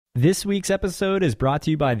This week's episode is brought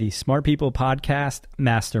to you by the Smart People podcast,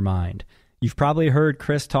 Mastermind. You've probably heard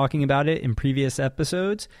Chris talking about it in previous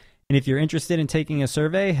episodes. And if you're interested in taking a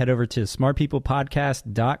survey, head over to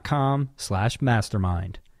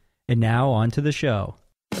smartpeoplepodcast.com/mastermind. And now on to the show.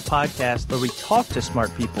 The podcast where we talk to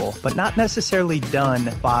smart people, but not necessarily done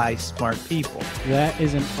by smart people. That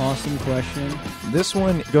is an awesome question. This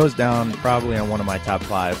one goes down probably on one of my top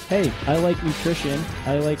 5. Hey, I like nutrition.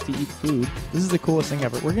 I like to eat food. This is the coolest thing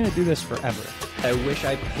ever. We're going to do this forever. I wish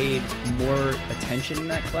I paid more attention in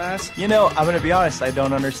that class. You know, I'm going to be honest, I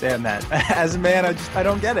don't understand that. As a man, I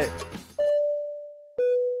don't get it.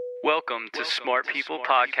 Welcome to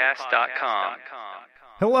smartpeoplepodcast.com.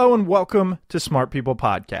 Hello and welcome to Smart People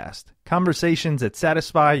Podcast, conversations that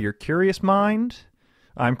satisfy your curious mind.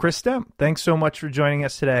 I'm Chris Stemp. Thanks so much for joining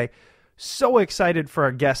us today. So excited for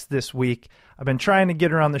our guest this week. I've been trying to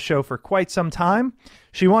get her on the show for quite some time.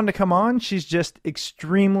 She wanted to come on. She's just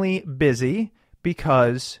extremely busy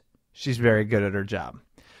because she's very good at her job.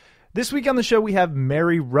 This week on the show we have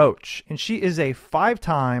Mary Roach, and she is a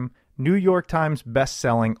 5-time New York Times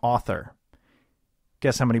Bestselling author.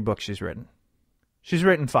 Guess how many books she's written? She's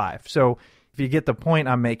written 5. So if you get the point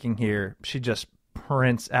I'm making here, she just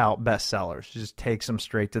prints out bestsellers. She just takes them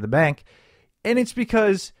straight to the bank. And it's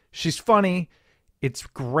because she's funny. It's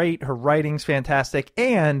great. Her writing's fantastic.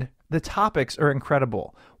 And the topics are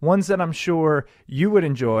incredible. Ones that I'm sure you would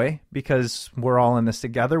enjoy because we're all in this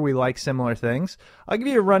together. We like similar things. I'll give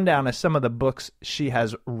you a rundown of some of the books she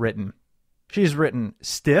has written. She's written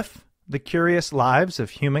Stiff, The Curious Lives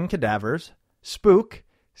of Human Cadavers, Spook,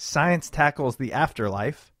 Science Tackles the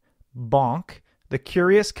Afterlife, Bonk, The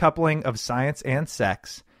Curious Coupling of Science and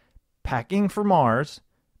Sex, Packing for Mars,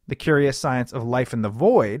 The Curious Science of Life in the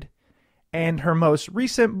Void, and her most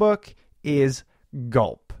recent book is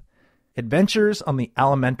Gulp, Adventures on the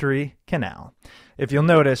Alimentary Canal. If you'll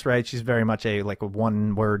notice, right, she's very much a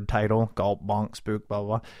one-word title, Gulp, Bonk, Spook, blah,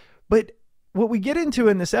 blah, blah. But what we get into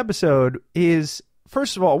in this episode is,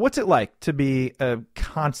 first of all, what's it like to be a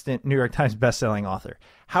constant New York Times bestselling author?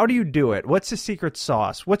 How do you do it? What's the secret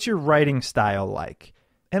sauce? What's your writing style like?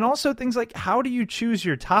 And also things like, how do you choose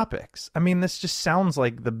your topics? I mean, this just sounds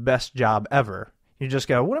like the best job ever. You just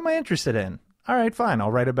go, what am I interested in? All right, fine,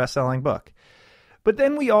 I'll write a bestselling book. But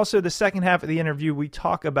then we also, the second half of the interview, we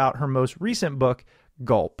talk about her most recent book,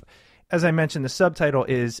 Gulp. As I mentioned, the subtitle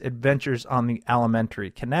is Adventures on the Alimentary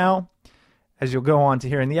Canal. As you'll go on to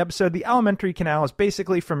hear in the episode, the alimentary canal is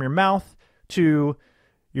basically from your mouth to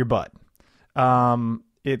your butt.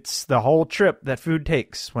 It's the whole trip that food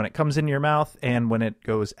takes when it comes into your mouth and when it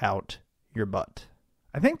goes out your butt.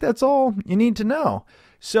 I think that's all you need to know.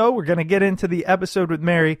 So we're going to get into the episode with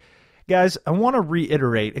Mary. Guys, I want to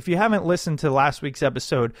reiterate, if you haven't listened to last week's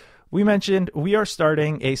episode, we mentioned we are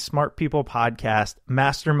starting a Smart People Podcast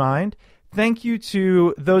Mastermind. Thank you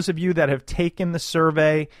to those of you that have taken the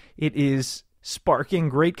survey. It is sparking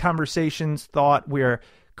great conversations, thought. We are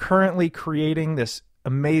currently creating this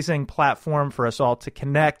amazing platform for us all to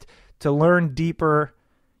connect, to learn deeper.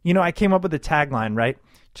 You know, I came up with a tagline, right?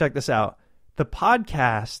 Check this out. The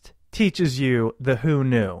podcast teaches you the who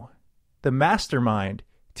knew. The mastermind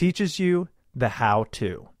teaches you the how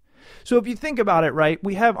to. So if you think about it, right,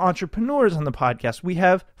 we have entrepreneurs on the podcast. We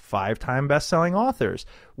have 5-time best-selling authors.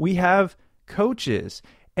 We have coaches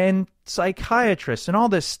and psychiatrists and all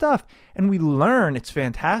this stuff. And we learn. It's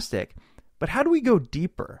fantastic. But how do we go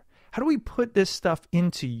deeper? How do we put this stuff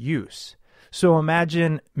into use? So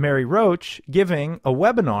imagine Mary Roach giving a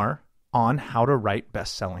webinar on how to write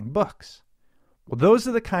best-selling books. Well, those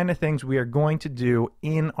are the kind of things we are going to do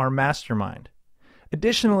in our mastermind.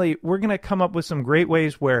 Additionally, we're going to come up with some great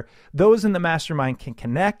ways where those in the mastermind can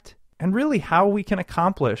connect and really how we can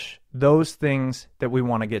accomplish those things that we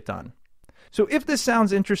want to get done. So if this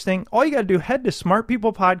sounds interesting, all you got to do, head to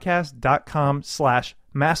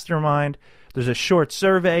smartpeoplepodcast.com/mastermind. There's a short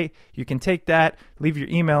survey. You can take that, leave your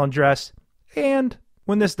email address, and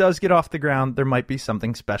when this does get off the ground, there might be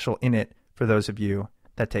something special in it for those of you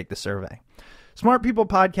that take the survey.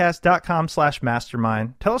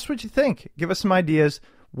 smartpeoplepodcast.com/mastermind. Tell us what you think. Give us some ideas.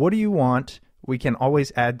 What do you want? We can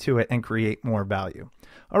always add to it and create more value.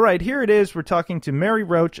 All right, here it is. We're talking to Mary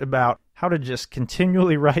Roach about how to just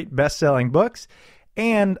continually write best-selling books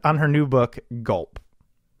and on her new book, Gulp.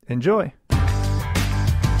 Enjoy.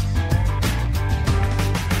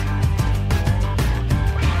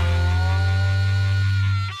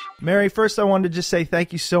 Mary, first I wanted to just say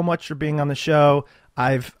thank you so much for being on the show.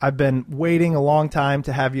 I've been waiting a long time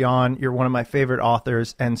to have you on. You're one of my favorite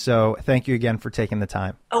authors, and so thank you again for taking the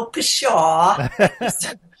time. Oh, pshaw.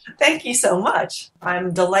 Thank you so much.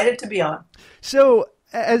 I'm delighted to be on. So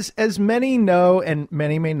as many know and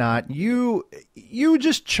many may not, you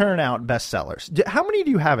just churn out bestsellers. How many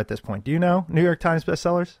do you have at this point? Do you know? New York Times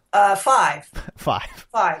bestsellers? 5. Five.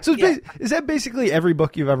 So Yeah. is that basically every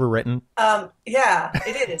book you've ever written? Yeah,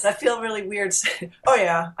 it is. I feel really weird saying, oh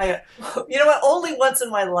yeah. You know what? Only once in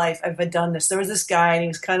my life have I done this. There was this guy and he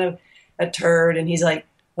was kind of a turd and he's like,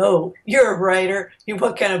 oh, you're a writer.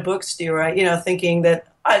 What kind of books do you write? You know, thinking that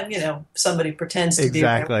somebody pretends to be.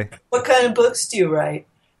 Exactly. What kind of books do you write?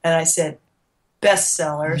 And I said,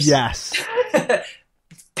 bestsellers. Yes.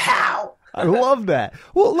 Pow. I love that.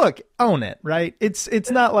 Well, look, own it, right?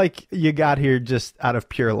 It's not like you got here just out of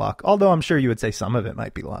pure luck. Although I'm sure you would say some of it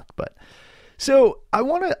might be luck, but so I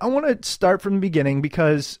want to start from the beginning,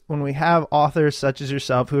 because when we have authors such as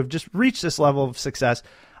yourself who have just reached this level of success,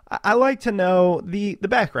 I like to know the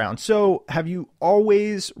background. So have you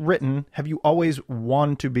always written? Have you always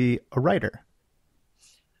wanted to be a writer?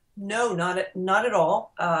 No, not at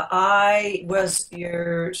all. I was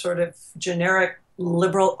your sort of generic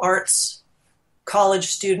liberal arts college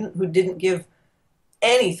student who didn't give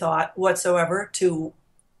any thought whatsoever to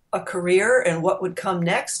a career and what would come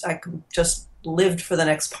next. I just lived for the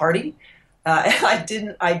next party. I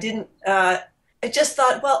just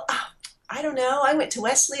thought, well, I don't know. I went to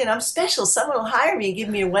Wesley and I'm special. Someone will hire me and give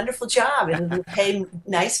me a wonderful job and it'll pay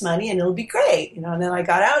nice money and it'll be great. You know, and then I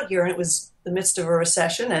got out here and it was the midst of a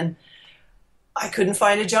recession and I couldn't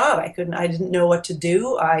find a job. I didn't know what to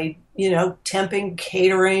do. Temping,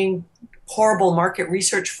 catering, horrible market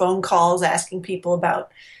research phone calls asking people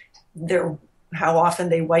about how often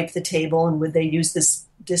they wipe the table and would they use this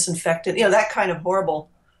disinfectant, that kind of horrible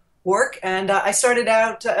work. And I started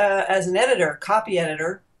out as an editor, copy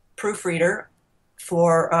editor, proofreader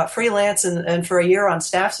for freelance and for a year on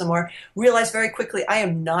staff somewhere. Realized very quickly I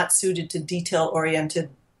am not suited to detail-oriented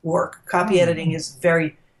work. Copy editing is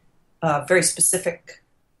very specific,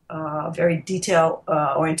 very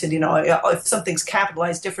detail-oriented. If something's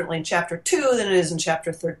capitalized differently in chapter 2 than it is in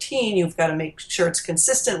chapter 13, you've got to make sure it's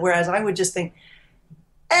consistent. Whereas I would just think,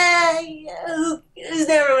 nobody's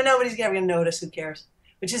ever going to notice. Who cares?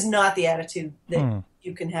 Which is not the attitude that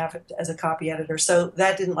you can have as a copy editor. So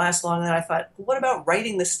that didn't last long. And I thought, well, what about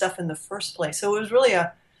writing this stuff in the first place? So it was really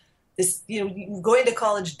going to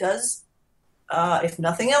college does, if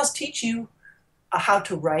nothing else, teach you how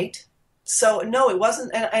to write. So no, it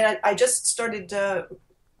wasn't. And I just started,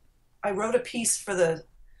 I wrote a piece for the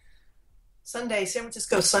San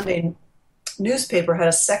Francisco Sunday newspaper, had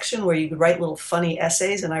a section where you could write little funny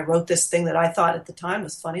essays. And I wrote this thing that I thought at the time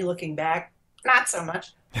was funny. Looking back, not so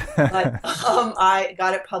much. But I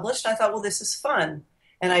got it published. I thought, well, this is fun.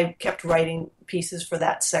 And I kept writing pieces for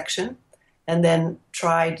that section. And then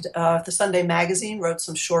tried the Sunday magazine, wrote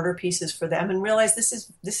some shorter pieces for them, and realized this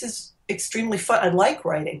is extremely fun. I like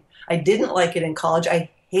writing. I didn't like it in college. I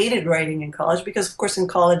hated writing in college because, of course, in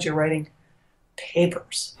college you're writing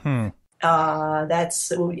papers.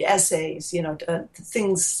 That's essays,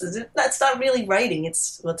 things. That's not really writing.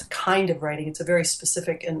 It's a kind of writing. It's a very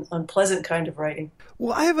specific and unpleasant kind of writing.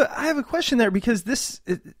 Well, I have a question there, because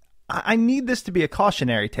I need this to be a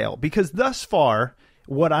cautionary tale, because thus far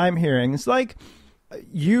what I'm hearing is like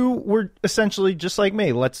you were essentially just like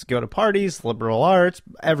me. Let's go to parties, liberal arts.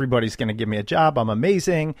 Everybody's going to give me a job. I'm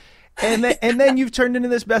amazing. And then you've turned into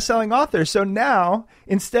this best-selling author. So now,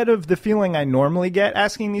 instead of the feeling I normally get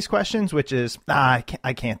asking these questions, which is, I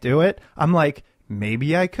can't do it, I'm like,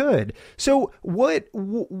 maybe I could. So what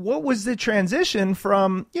was the transition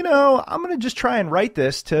from, I'm going to just try and write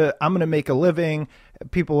this to I'm going to make a living,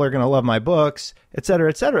 people are going to love my books, et cetera,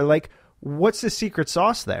 et cetera? Like, what's the secret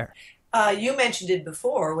sauce there? You mentioned it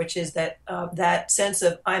before, which is that that sense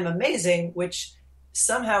of I'm amazing, which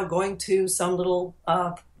somehow going to some little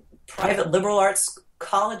private liberal arts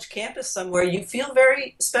college campus somewhere, you feel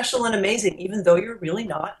very special and amazing, even though you're really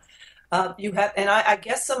not. I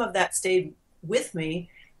guess some of that stayed with me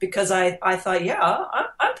because I thought, yeah,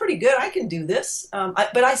 I'm pretty good. I can do this.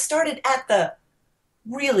 But I started at the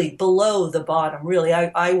really below the bottom. Really,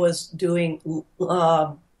 I was doing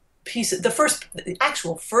pieces. The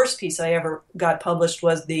actual first piece I ever got published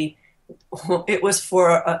was it was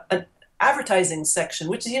for an advertising section,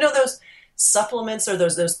 which is, those supplements or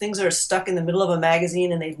those things that are stuck in the middle of a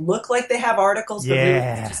magazine and they look like they have articles, but really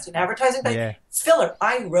it's just an advertising thing. Yeah. Filler.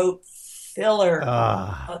 I wrote filler.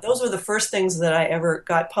 Those were the first things that I ever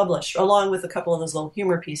got published, along with a couple of those little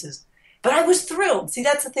humor pieces. But I was thrilled. See,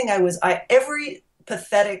 that's the thing. Every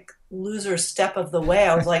pathetic loser step of the way,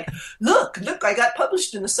 I was like, look, I got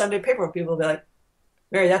published in the Sunday paper. People would be like,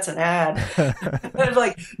 Mary, that's an ad. And I was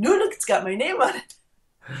like, no, look, it's got my name on it.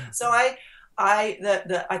 So I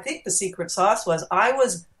think the secret sauce was I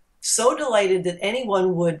was so delighted that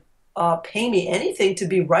anyone would pay me anything to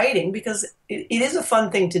be writing, because it is a fun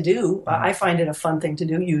thing to do. I find it a fun thing to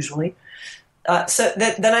do usually. So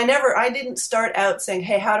then I didn't start out saying,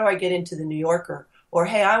 hey, how do I get into the New Yorker? Or,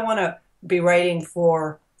 hey, I want to be writing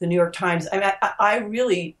for the New York Times. I mean, I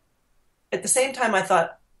really, at the same time,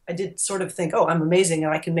 I did sort of think, oh, I'm amazing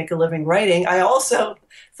and I can make a living writing. I also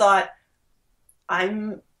thought,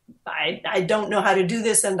 I don't know how to do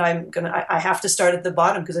this, and I have to start at the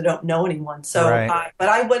bottom because I don't know anyone. So, right.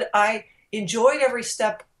 I enjoyed every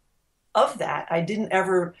step of that. I didn't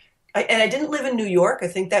live in New York. I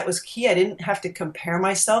think that was key. I didn't have to compare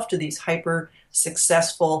myself to these hyper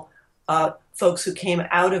successful folks who came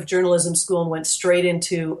out of journalism school and went straight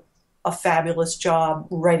into a fabulous job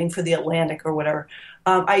writing for the Atlantic or whatever.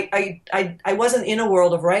 I wasn't in a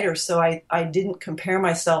world of writers, so I didn't compare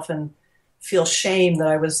myself and feel shame that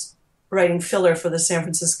I was writing filler for the San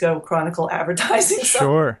Francisco Chronicle advertising.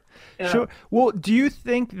 Sure. So, Sure. Well, do you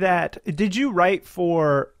think did you write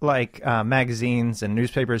for like magazines and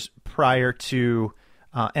newspapers prior to,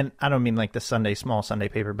 and I don't mean like the small Sunday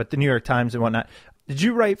paper, but the New York Times and whatnot. Did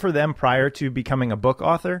you write for them prior to becoming a book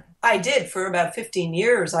author? I did for about 15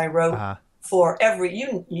 years. I wrote for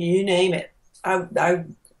you name it. I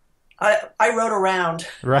wrote around.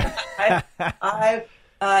 Right. I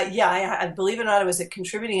believe it or not, I was a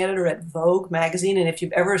contributing editor at Vogue magazine, and if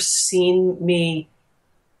you've ever seen me,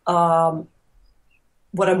 what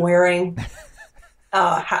I'm wearing,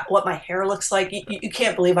 what my hair looks like, you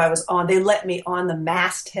can't believe I was on. They let me on the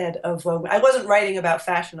masthead of Vogue. I wasn't writing about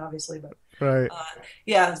fashion, obviously, but right.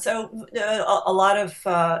 So a lot of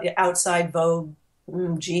outside Vogue,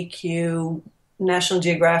 GQ, National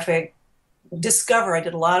Geographic, Discover. I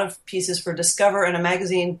did a lot of pieces for Discover and a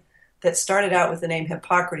magazine that started out with the name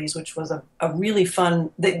Hippocrates, which was a really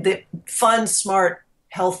fun, fun, smart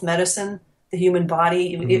health medicine, the human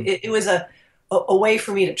body. It was a way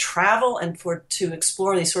for me to travel and to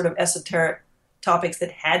explore these sort of esoteric topics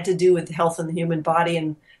that had to do with health and the human body.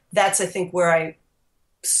 And that's, I think, where I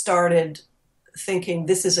started thinking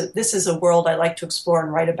this is a world I like to explore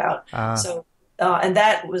and write about. So, and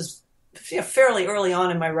that was fairly early on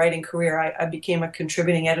in my writing career. I became a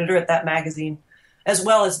contributing editor at that magazine, as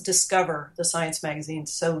well as Discover, the science magazine.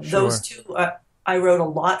 So those two, I wrote a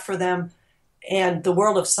lot for them. And the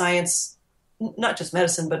world of science, not just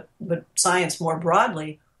medicine, but science more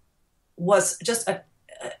broadly, was just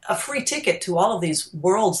a free ticket to all of these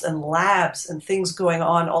worlds and labs and things going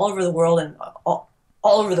on all over the world and all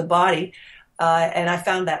over the body. And I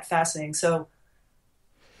found that fascinating. So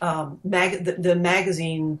the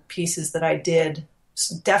magazine pieces that I did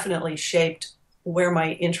definitely shaped where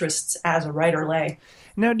my interests as a writer lay.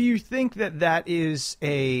 Now, do you think that is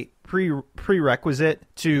a prerequisite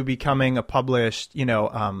to becoming a published,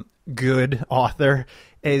 good author?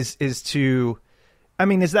 Is to, I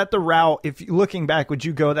mean, is that the route? If looking back, would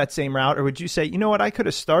you go that same route, or would you say, you know what, I could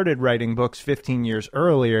have started writing books 15 years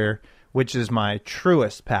earlier, which is my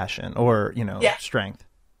truest passion or strength?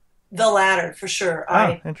 The latter, for sure.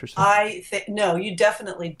 Interesting. I think no, you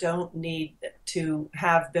definitely don't need to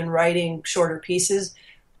have been writing shorter pieces.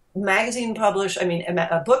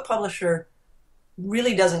 A book publisher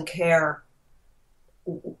really doesn't care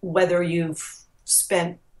whether you've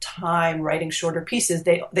spent time writing shorter pieces.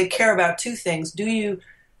 They care about two things. Do you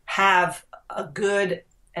have a good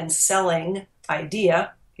and selling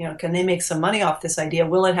idea? Can they make some money off this idea?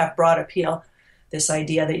 Will it have broad appeal, this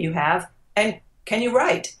idea that you have? And can you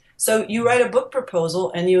write? So you write a book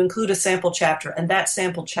proposal and you include a sample chapter, and that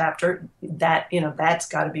sample chapter, that's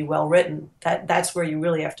got to be well written. That's where you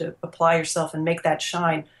really have to apply yourself and make that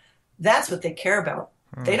shine. That's what they care about.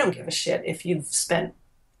 They don't give a shit if you've spent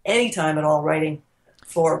any time at all writing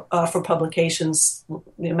for publications,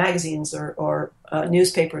 magazines or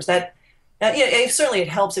newspapers. Certainly it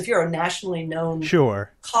helps if you're a nationally known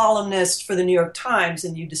columnist for the New York Times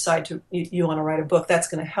and you decide you want to write a book. That's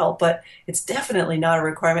going to help, but it's definitely not a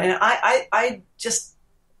requirement. And I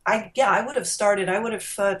would have started. I would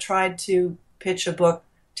have tried to pitch a book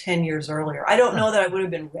 10 years earlier. I don't know that I would have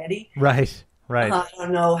been ready. Right. I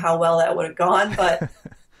don't know how well that would have gone, but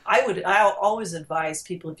I always advise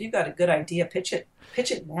people, if you've got a good idea, pitch it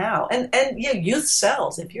now. And youth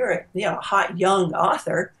sells. If you're a hot young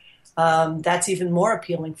author, that's even more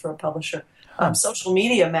appealing for a publisher. Social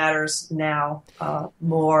media matters now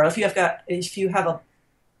more. If you have a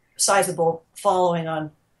sizable following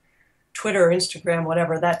on Twitter, Instagram,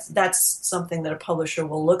 whatever, that's something that a publisher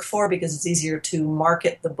will look for because it's easier to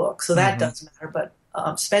market the book. So that does matter. But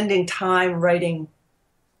spending time writing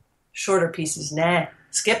shorter pieces,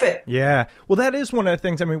 skip it. Yeah. Well, that is one of the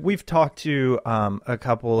things. I mean, we've talked to a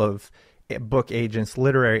couple of book agents,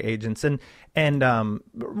 literary agents, and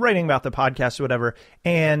writing about the podcast or whatever.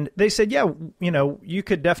 And they said, yeah, you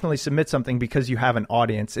could definitely submit something because you have an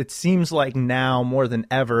audience. It seems like now more than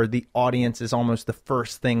ever, the audience is almost the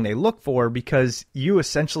first thing they look for because you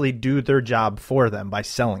essentially do their job for them by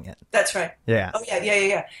selling it. That's right. Yeah. Oh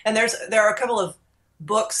yeah. And there are a couple of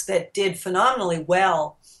books that did phenomenally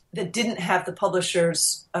well that didn't have the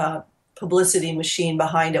publisher's publicity machine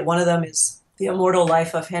behind it. One of them is The Immortal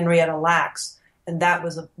Life of Henrietta Lacks, and that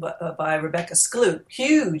was by Rebecca Skloot.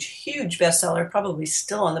 Huge bestseller, probably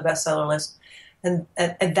still on the bestseller list. And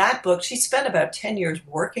that book, she spent about 10 years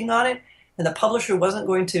working on it, and the publisher wasn't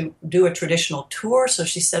going to do a traditional tour, so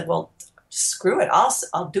she said, well, screw it,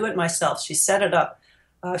 I'll do it myself. She set it up.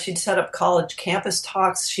 She'd set up college campus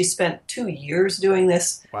talks. She spent 2 years doing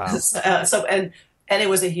this. Wow. And it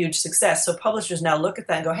was a huge success. So publishers now look at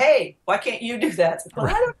that and go, hey, why can't you do that? Well,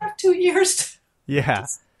 I don't have 2 years to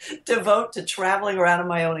devote to traveling around at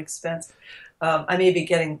my own expense. I may be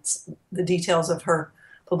getting the details of her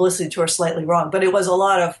publicity tour slightly wrong, but it was a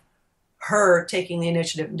lot of her taking the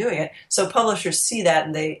initiative and doing it. So publishers see that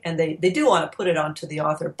and they do want to put it onto the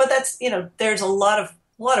author. But that's, there's a lot of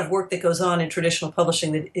work that goes on in traditional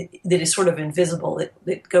publishing that is sort of invisible.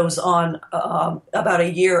 It goes on about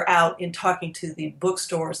a year out in talking to the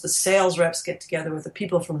bookstores. The sales reps get together with the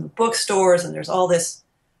people from the bookstores, and there's all this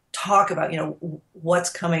talk about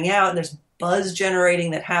what's coming out. And there's buzz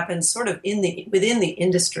generating that happens sort of within the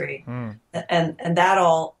industry, and that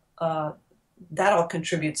all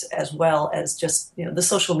contributes, as well as just the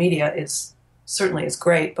social media is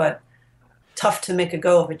great, but tough to make a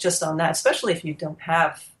go of it just on that, especially if you don't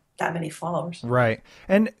have that many followers. Right.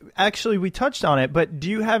 And actually, we touched on it, but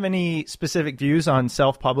do you have any specific views on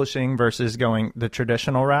self-publishing versus going the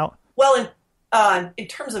traditional route? Well, in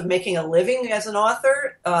terms of making a living as an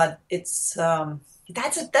author, that's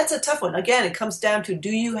a tough one. Again, it comes down to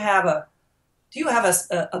do you have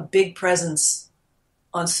a big presence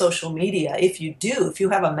on social media? If you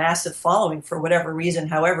have a massive following for whatever reason,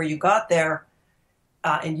 however you got there,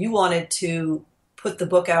 and you wanted to put the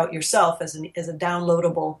book out yourself as a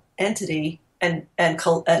downloadable entity and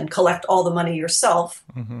collect all the money yourself,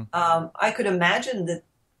 I could imagine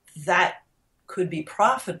that could be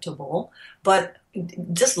profitable. But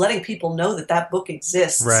just letting people know that book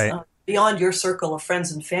exists, right, beyond your circle of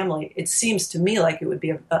friends and family, it seems to me like it would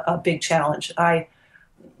be a big challenge.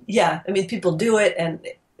 People do it, and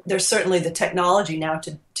there's certainly the technology now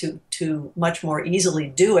to much more easily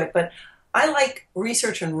do it, but I like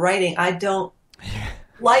research and writing. I don't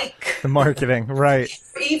like the marketing, right?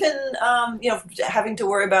 Even having to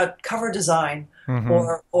worry about cover design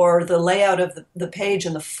or the layout of the page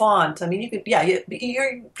and the font. I mean,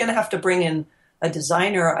 you're going to have to bring in a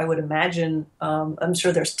designer, I would imagine. I'm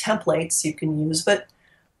sure there's templates you can use, but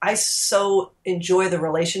I so enjoy the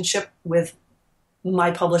relationship with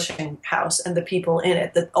my publishing house and the people in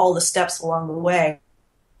it, that all the steps along the way.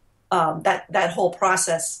 That whole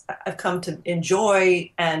process I've come to enjoy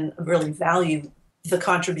and really value the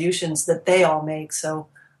contributions that they all make. So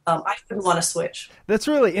I wouldn't want to switch. That's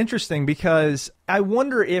really interesting, because I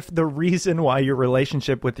wonder if the reason why your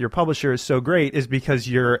relationship with your publisher is so great is because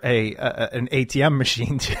you're an ATM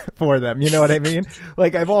machine for them. You know what I mean?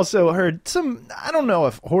 Like, I've also heard some, I don't know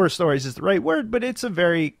if horror stories is the right word, but it's a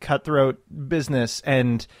very cutthroat business,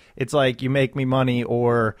 and it's like, you make me money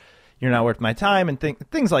or you're not worth my time, and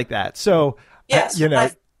things like that. So, yes,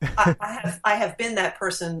 I have been that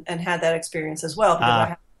person and had that experience as well, because I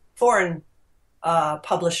have foreign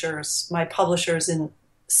publishers. My publishers, in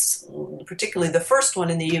particularly the first one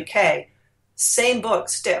in the UK, same book,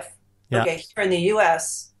 stiff. Yeah. Okay, here in the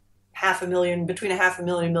US, between 500,000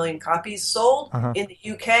 and 1 million copies sold. In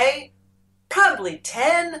the UK, probably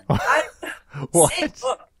 10. What? Same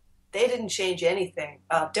book. They didn't change anything.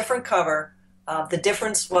 Different cover. The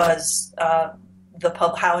difference was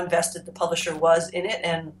how invested the publisher was in it,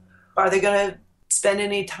 and are they going to spend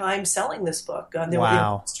any time selling this book?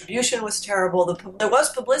 Wow. Distribution was terrible. There was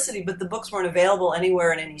publicity, but the books weren't available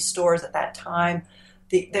anywhere in any stores at that time.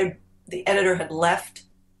 The editor had left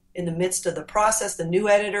in the midst of the process. The new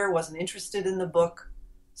editor wasn't interested in the book.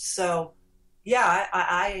 So, yeah,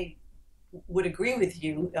 I would agree with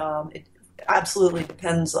you. It absolutely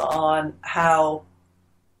depends on how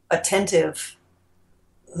attentive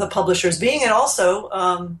the publishers being, and also,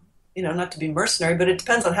 not to be mercenary, but it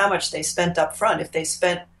depends on how much they spent up front. If they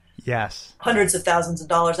spent hundreds of thousands of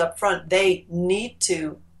dollars up front, they need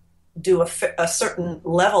to do a certain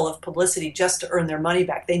level of publicity just to earn their money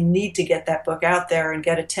back. They need to get that book out there and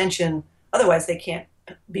get attention. Otherwise, they can't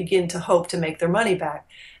begin to hope to make their money back.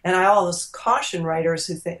 And I always caution writers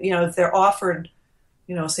who think, if they're offered,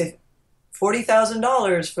 say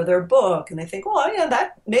 $40,000 for their book, and they think, well, yeah,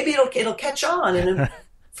 that maybe it'll catch on, and then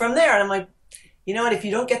from there, and I'm like, you know what? If you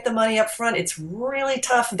don't get the money up front, it's really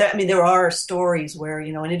tough. I mean, there are stories where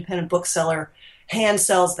an independent bookseller hand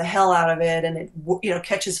sells the hell out of it, and it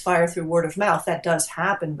catches fire through word of mouth. That does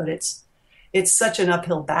happen, but it's such an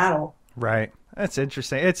uphill battle. Right. That's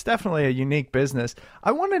interesting. It's definitely a unique business.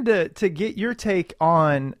 I wanted to get your take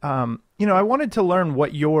on, I wanted to learn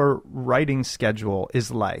what your writing schedule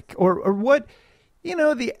is like, or what,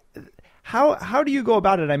 how do you go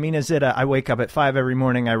about it? I mean, is it I wake up at 5 every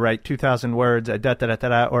morning, I write 2,000 words,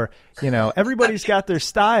 or, everybody's got their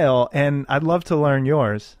style, and I'd love to learn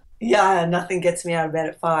yours. Yeah, nothing gets me out of bed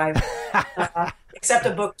at 5, except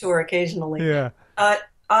a book tour occasionally. Yeah.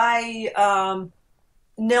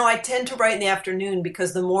 No, I tend to write in the afternoon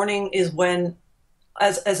because the morning is when,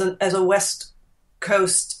 as a West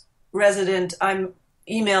Coast resident, I'm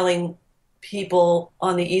emailing people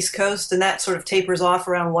on the East Coast, and that sort of tapers off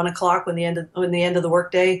around 1 o'clock when the end of the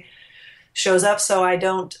workday shows up. So I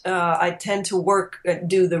don't. I tend to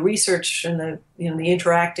do the research and the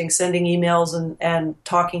interacting, sending emails and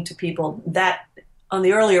talking to people that on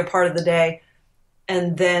the earlier part of the day,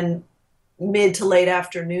 and then mid to late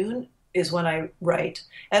afternoon is when I write.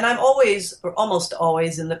 And I'm always, or almost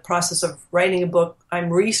always, in the process of writing a book, I'm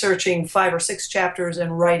researching 5 or 6 chapters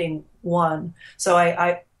and writing one. So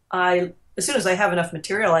I as soon as I have enough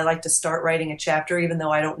material, I like to start writing a chapter, even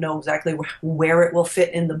though I don't know exactly where it will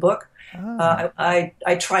fit in the book. Oh.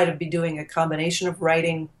 I try to be doing a combination of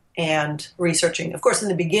writing and researching. Of course, in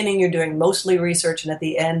the beginning, you're doing mostly research, and at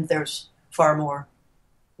the end, there's far more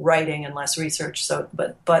writing and less research. So,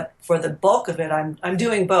 but for the bulk of it, I'm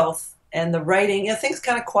doing both. And the writing, things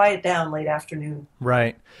kind of quiet down late afternoon.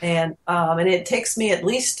 Right. And it takes me at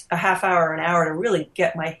least a half hour, an hour to really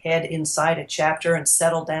get my head inside a chapter and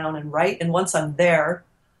settle down and write. And once I'm there,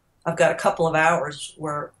 I've got a couple of hours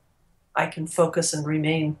where I can focus and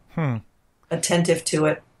remain attentive to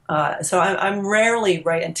it. So I'm rarely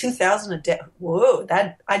writing 2,000 a day. Whoa,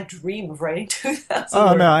 that I dream of writing 2,000. Oh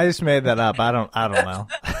words. No, I just made that up. I don't know.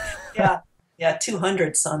 Yeah,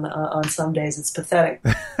 200s on some days. It's pathetic.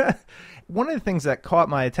 One of the things that caught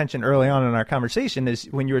my attention early on in our conversation is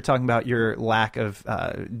when you were talking about your lack of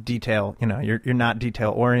detail. You're not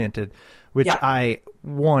detail oriented, which I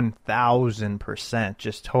 1,000%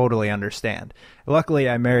 just totally understand. Luckily,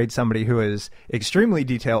 I married somebody who is extremely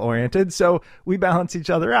detail oriented, so we balance each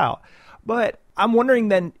other out. But I'm wondering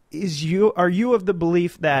then, are you of the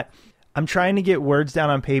belief that I'm trying to get words down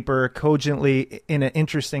on paper cogently in an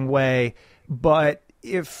interesting way, but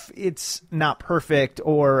if it's not perfect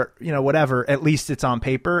or, whatever, at least it's on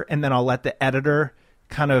paper, and then I'll let the editor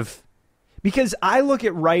because I look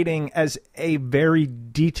at writing as a very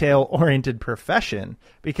detail-oriented profession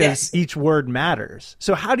because each word matters.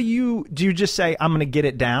 So how do you just say, I'm going to get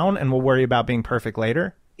it down and we'll worry about being perfect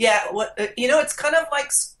later? Yeah. It's kind of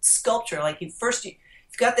like sculpture. Like you've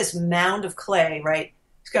got this mound of clay, right?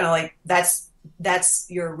 It's kind of like, that's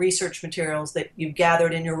your research materials that you've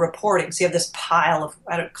gathered in your reporting. So you have this pile of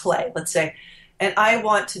clay, let's say, and I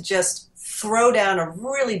want to just throw down a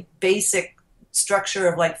really basic structure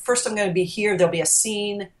of first I'm going to be here, there'll be a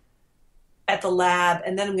scene at the lab,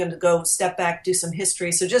 and then I'm going to go step back, do some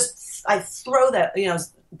history. So I throw that,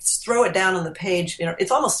 throw it down on the page.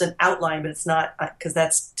 It's almost an outline, but it's not, because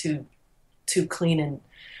that's too clean and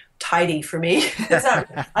tidy for me. It's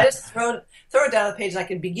not, I just throw it down on the page, and I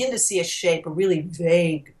can begin to see a shape, a really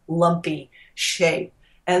vague, lumpy shape.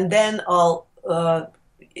 And then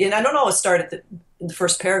and I don't always start in the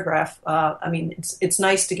first paragraph. It's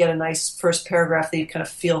nice to get a nice first paragraph that you kind of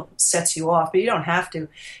feel sets you off, but you don't have to.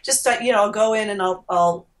 Just, I'll go in and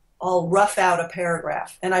I'll rough out a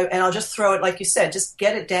paragraph, and I'll just throw it, like you said, just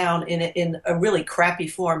get it down in a really crappy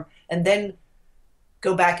form, and then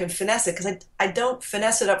go back and finesse it, because I don't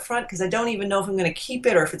finesse it up front because I don't even know if I'm going to keep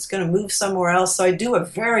it or if it's going to move somewhere else. So I do a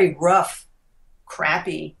very rough,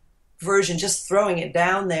 crappy version, just throwing it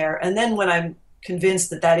down there. And then when I'm convinced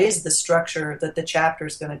that is the structure that the chapter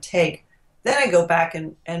is going to take, then I go back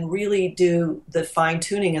and really do the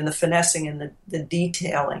fine-tuning and the finessing and the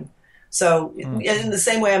detailing. So in the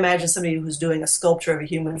same way, I imagine somebody who's doing a sculpture of a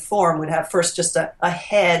human form would have first just a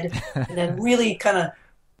head and then really kind of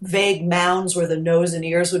vague mounds where the nose and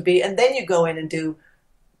ears would be, and then you go in and do,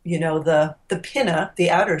 the pinna, the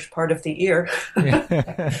outer part of the ear,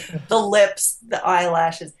 the lips, the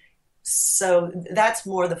eyelashes. So that's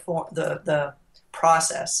more the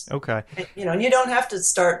process. Okay. And you don't have to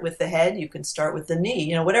start with the head. You can start with the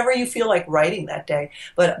knee. Whatever you feel like writing that day.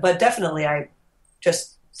 But definitely, I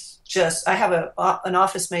have an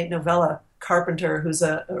office mate, novella Carpenter, who's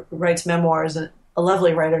writes memoirs, a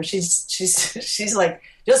lovely writer. And she's like,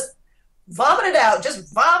 just vomit it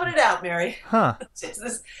out, Mary. Huh.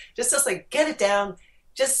 just like get it down,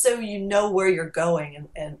 just so you know where you're going.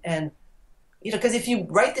 And because if you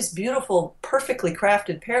write this beautiful, perfectly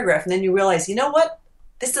crafted paragraph, and then you realize, you know what,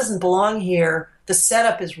 this doesn't belong here. The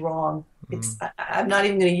setup is wrong. I'm not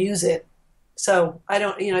even going to use it. So I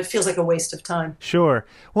don't, it feels like a waste of time. Sure.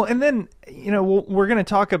 Well, and then, we're going to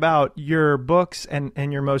talk about your books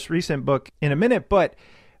and your most recent book in a minute, but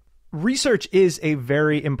research is a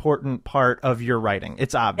very important part of your writing.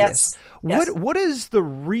 It's obvious. Yes. What does the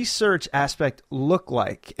research aspect look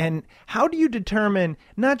like? And how do you determine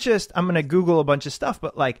not just I'm going to Google a bunch of stuff,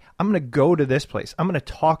 but like I'm going to go to this place. I'm going to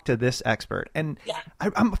talk to this expert. And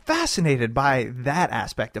I'm fascinated by that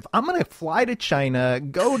aspect of I'm going to fly to China,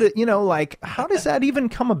 go to, how does that even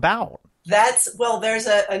come about? There's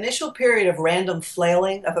an initial period of random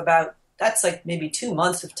flailing of that's like maybe 2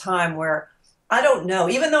 months of time where I don't know.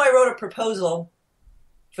 Even though I wrote a proposal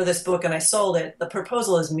for this book and I sold it, the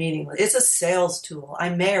proposal is meaningless. It's a sales tool. I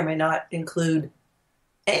may or may not include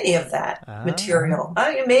any of that material.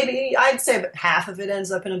 Maybe I'd say about half of it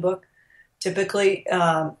ends up in a book, typically,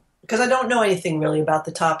 because I don't know anything really about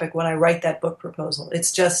the topic when I write that book proposal.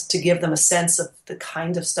 It's just to give them a sense of the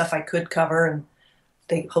kind of stuff I could cover, and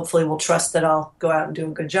they hopefully will trust that I'll go out and do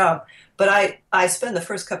a good job. But I spend the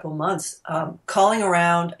first couple of months calling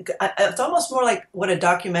around. It's almost more like what a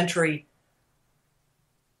documentary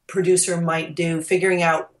producer might do, figuring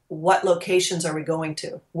out what locations are we going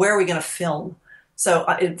to, where are we going to film. So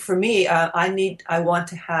for me, I want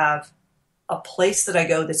to have a place that I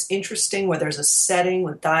go that's interesting, where there's a setting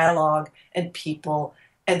with dialogue and people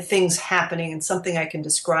and things happening and something I can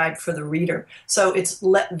describe for the reader. So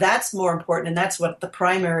that's more important, and that's what the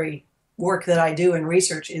primary work that I do in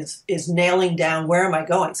research is nailing down where am I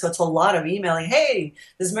going. So it's a lot of emailing. Hey,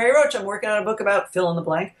 this is Mary Roach. I'm working on a book about fill in the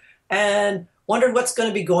blank, and wondered what's going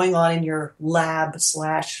to be going on in your lab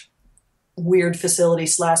 / weird facility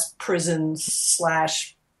 / prison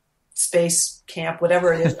 / space camp,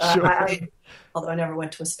 whatever it is. Sure. Although I never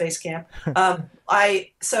went to a space camp.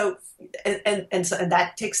 So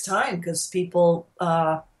that takes time, because people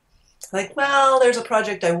there's a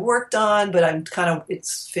project I worked on, but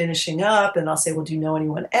it's finishing up, and I'll say, well, do you know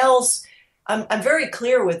anyone else? I'm very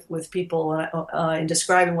clear with people in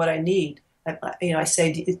describing what I need. I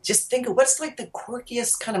say, just think of what's like the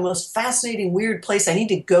quirkiest, kind of most fascinating, weird place. I need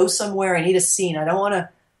to go somewhere. I need a scene. I don't want to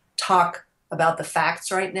talk about the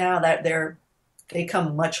facts right now. That they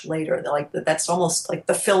come much later. They're like, that's almost like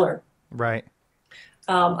the filler. Right.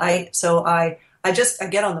 I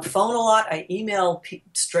get on the phone a lot. I email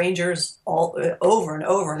strangers all over and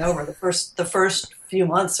over and over. The first few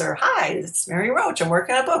months are, hi, it's Mary Roach. I'm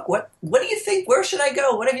working on a book. What do you think? Where should I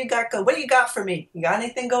go? What have you got? What do you got for me? You got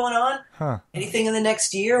anything going on? Huh. Anything in the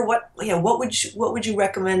next year? What would you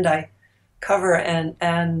recommend I cover?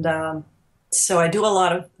 And so I do a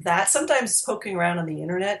lot of that. Sometimes poking around on the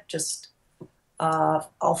internet, just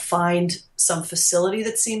I'll find some facility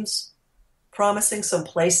that seems promising, some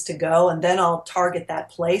place to go, and then I'll target that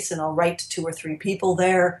place and I'll write to 2 or 3 people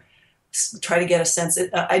there, try to get a sense.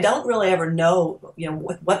 I don't really ever know,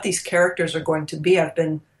 what these characters are going to be. I've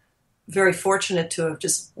been very fortunate to have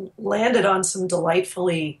just landed on some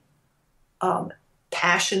delightfully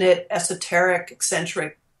passionate, esoteric,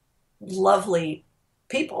 eccentric, lovely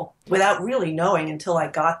people without really knowing until I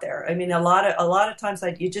got there. I mean, a lot of times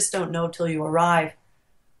you just don't know till you arrive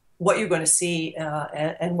what you're going to see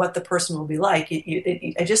and what the person will be like.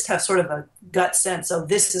 I just have sort of a gut sense,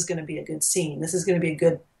 this is going to be a good scene. This is going to be a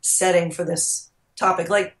good setting for this topic.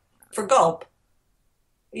 Like for Gulp,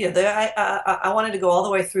 I wanted to go all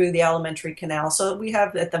the way through the Alimentary Canal. So we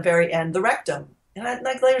have at the very end the rectum. And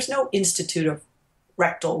there's no institute of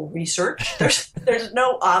rectal research. There's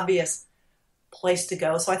no obvious place to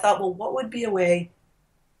go. So I thought, well, what would be a way,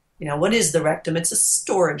 what is the rectum? It's a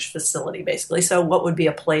storage facility, basically. So what would be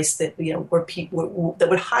a place that, where people that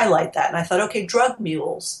would highlight that? And I thought, okay, drug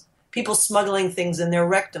mules, people smuggling things in their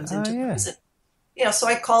rectums into prison. So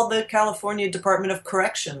I called the California Department of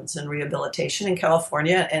Corrections and Rehabilitation in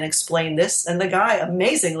California and explained this. And the guy,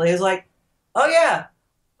 amazingly, is like, oh yeah,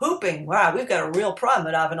 hooping. Wow, we've got a real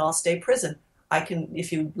problem at Avenal State Prison. I can,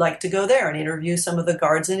 if you'd like to go there and interview some of the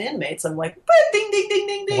guards and inmates. I'm like, ding, ding, ding,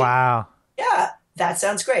 ding, ding. Wow. Yeah, that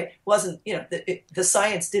sounds great. Wasn't, the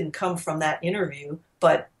science didn't come from that interview,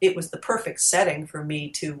 but it was the perfect setting for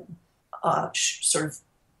me to sort of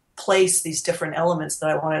place these different elements that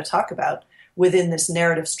I wanted to talk about within this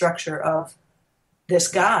narrative structure of this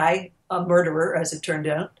guy, a murderer, as it turned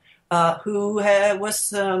out,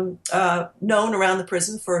 was known around the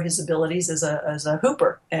prison for his abilities as a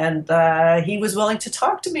hooper, and he was willing to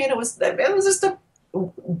talk to me, and it was just a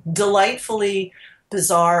delightfully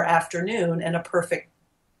bizarre afternoon and a perfect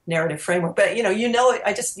narrative framework. But you know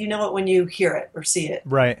it. You know it when you hear it or see it.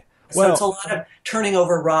 Right. So it's a lot of turning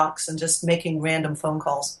over rocks and just making random phone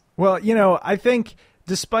calls. Well, I think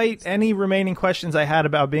despite any remaining questions I had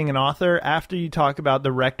about being an author, after you talk about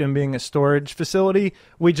the rectum being a storage facility,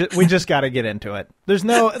 we just got to get into it.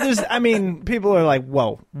 I mean, people are like,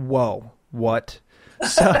 whoa, what?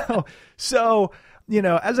 So,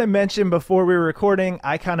 as I mentioned before we were recording,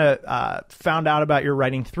 I kind of found out about your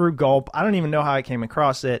writing through Gulp. I don't even know how I came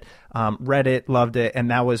across it, read it, loved it, and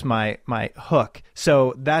that was my hook.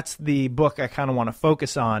 So that's the book I kind of want to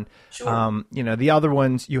focus on. Sure. The other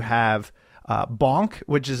ones you have Bonk,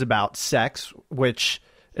 which is about sex, which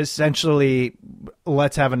essentially,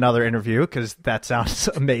 let's have another interview because that sounds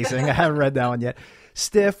amazing. I haven't read that one yet.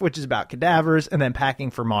 Stiff, which is about cadavers, and then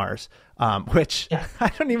Packing for Mars, which I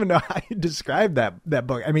don't even know how you describe that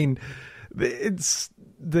book. I mean, it's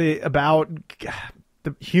about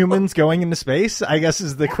the humans going into space, I guess,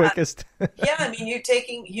 is the quickest. Yeah, I mean, you're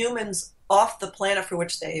taking humans off the planet for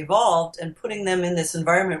which they evolved and putting them in this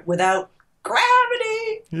environment without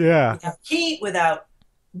gravity, without heat, without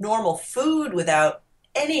normal food, without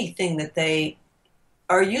anything that they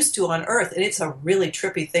are used to on Earth, and it's a really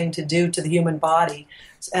trippy thing to do to the human body.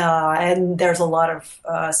 And there's a lot of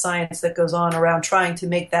science that goes on around trying to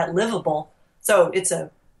make that livable. So it's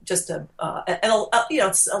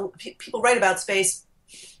people write about space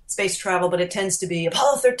travel, but it tends to be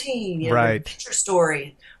Apollo 13, right? A picture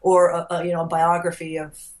story or a biography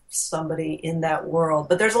of somebody in that world.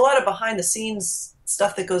 But there's a lot of behind the scenes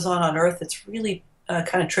stuff that goes on Earth that's really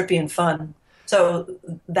kind of trippy and fun. So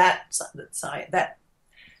that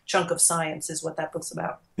chunk of science is what that book's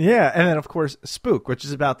about. Yeah, and then of course Spook, which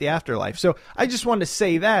is about the afterlife. So I just wanted to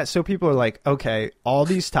say that so people are like, okay, all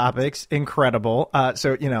these topics, incredible.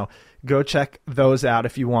 So go check those out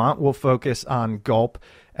if you want. We'll focus on Gulp.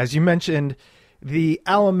 As you mentioned, the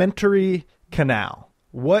Alimentary Canal.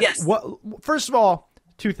 What first of all,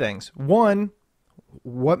 two things. One,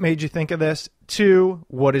 what made you think of this? Two,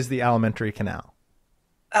 what is the Alimentary Canal?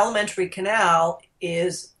 Alimentary Canal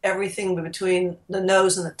is everything between the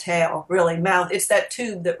nose and the tail, really. Mouth. It's that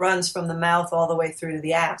tube that runs from the mouth all the way through to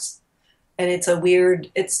the ass. And it's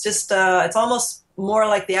it's almost more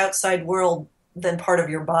like the outside world than part of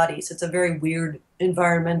your body. So it's a very weird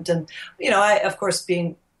environment. And, I, of course,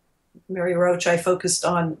 being Mary Roach, I focused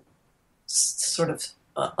on sort of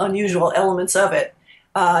unusual elements of it.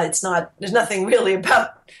 There's nothing really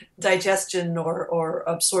about digestion or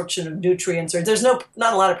absorption of nutrients, or there's not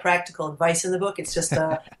a lot of practical advice in the book. It's just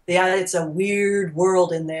it's a weird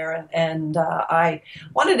world in there, and I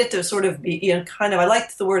wanted it to sort of be kind of. I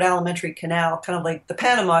liked the word alimentary canal, kind of like the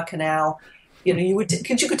Panama Canal. You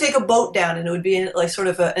could take a boat down, and it would be like sort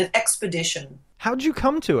of an expedition. How'd you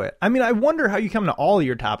come to it? I mean, I wonder how you come to all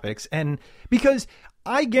your topics, and because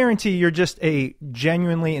I guarantee you're just a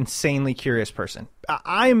genuinely, insanely curious person.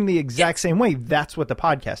 I'm the exact same way. That's what the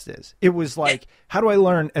podcast is. It was like, how do I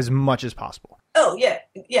learn as much as possible? Oh, yeah.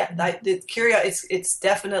 It's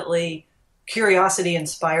definitely curiosity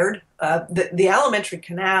inspired. The Alimentary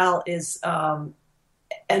Canal is a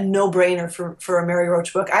no-brainer for a Mary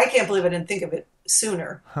Roach book. I can't believe I didn't think of it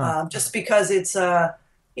sooner. Just because it's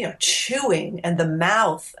chewing and the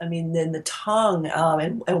mouth. I mean, then the tongue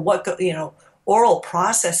and what oral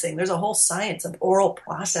processing. There's a whole science of oral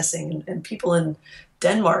processing, and people in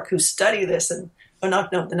Denmark who study this, the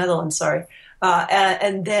Netherlands, sorry.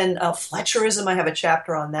 And then Fletcherism, I have a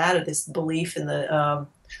chapter on that, of this belief in the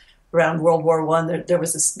around World War I. There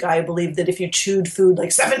was this guy who believed that if you chewed food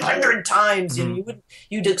like 700 times,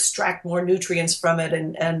 you'd extract more nutrients from it,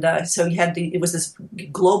 and so it was this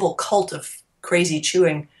global cult of crazy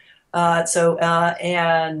chewing.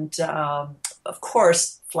 Of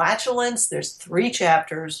course, flatulence. There's 3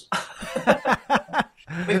 chapters.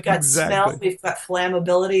 We've got smell, we've got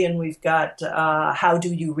flammability, and we've got how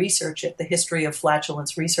do you research it, the history of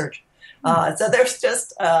flatulence research. So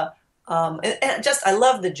there's I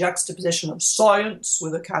love the juxtaposition of science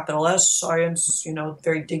with a capital S, science,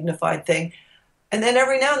 very dignified thing. And then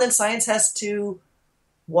every now and then science has to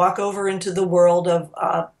walk over into the world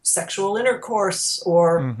of sexual intercourse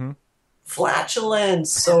or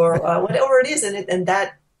flatulence or whatever it is, and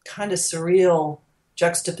that kind of surreal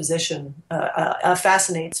juxtaposition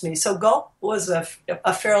fascinates me. So Gulp was a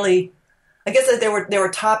fairly, I guess that there were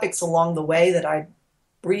topics along the way that I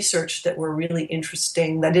researched that were really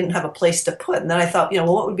interesting that I didn't have a place to put. And then I thought,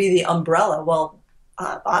 what would be the umbrella? Well,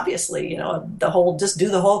 obviously, just do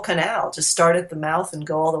the whole canal, just start at the mouth and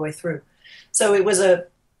go all the way through. So it was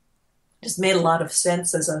just made a lot of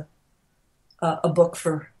sense as a book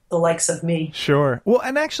for the likes of me. Sure. Well,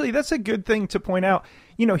 and actually, that's a good thing to point out.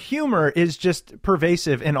 Humor is just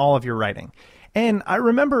pervasive in all of your writing. And I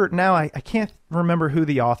remember now, I can't remember who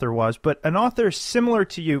the author was, but an author similar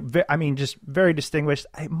to you, just very distinguished.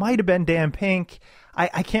 It might have been Dan Pink.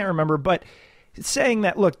 I can't remember, but saying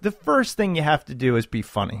that, look, the first thing you have to do is be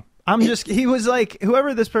funny. He was like,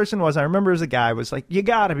 whoever this person was, I remember as a guy, was like, you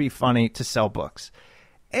got to be funny to sell books.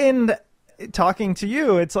 And talking to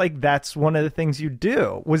you, it's like, that's one of the things you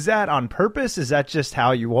do. Was that on purpose? Is that just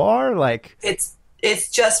how you are? Like, it's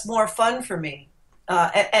just more fun for me.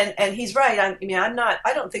 And he's right.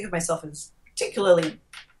 I don't think of myself as particularly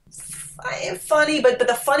funny, but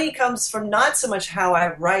the funny comes from not so much how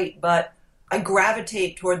I write, but I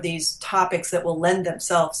gravitate toward these topics that will lend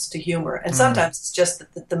themselves to humor. And sometimes it's just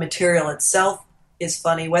that the material itself is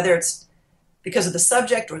funny, whether it's because of the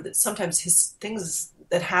subject or that sometimes things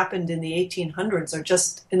that happened in the 1800s are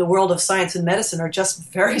just, in the world of science and medicine, are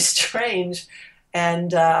just very strange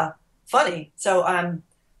and funny. So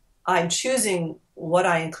I'm choosing what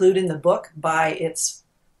I include in the book by its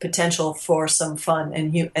potential for some fun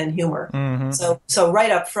and humor. Mm-hmm. So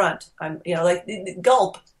right up front, I'm like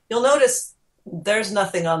Gulp. You'll notice there's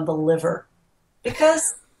nothing on the liver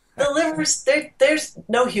because the liver's there's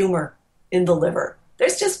no humor in the liver.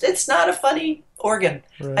 It's not a funny organ.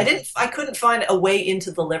 Right. I couldn't find a way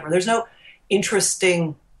into the liver. There's no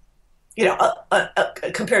interesting,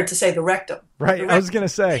 compared to, say, the rectum. Right. I was going to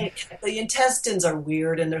say. The intestines are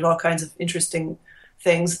weird, and there's all kinds of interesting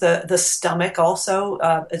things. The stomach also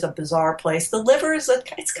is a bizarre place. The liver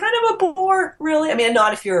it's kind of a bore, really. I mean,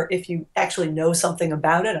 not if you actually know something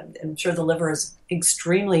about it. I'm sure the liver is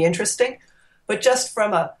extremely interesting, but just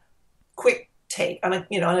from a quick take on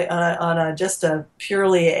a just a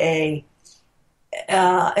purely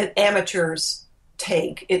an amateur's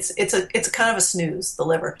take, it's a kind of a snooze, the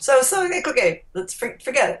liver. So like, okay, let's forget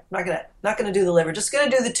it. Not gonna do the liver. Just gonna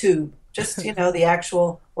do the tube. Just the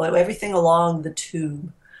actual everything along the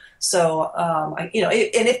tube. So I'm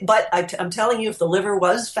telling you, if the liver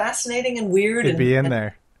was fascinating and weird, it'd be in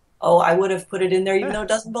there. Oh, I would have put it in there even though it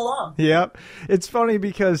doesn't belong. Yep. It's funny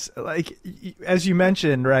because, like, as you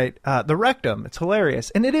mentioned, right, the rectum, it's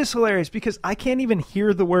hilarious. And it is hilarious because I can't even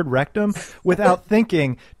hear the word rectum without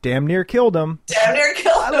thinking, damn near killed him. Damn near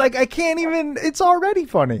killed him. I can't even, it's already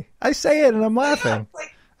funny. I say it and I'm laughing.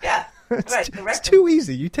 Yeah. It's too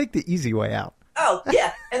easy. You take the easy way out. Oh,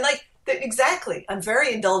 yeah. And exactly. I'm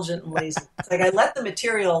very indulgent and lazy. It's like I let the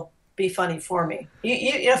material be funny for me.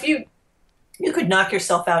 If you could knock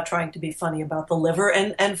yourself out trying to be funny about the liver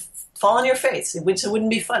and fall on your face, which it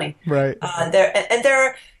wouldn't be funny. Right.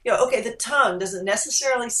 The tongue doesn't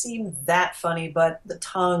necessarily seem that funny, but the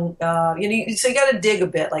tongue, so you got to dig a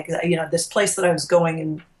bit. Like, this place that I was going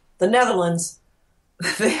in the Netherlands,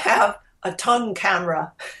 they have a tongue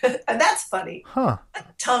camera, and that's funny. Huh. A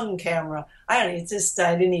tongue camera. I don't know. It's just,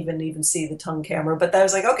 I didn't even see the tongue camera, but I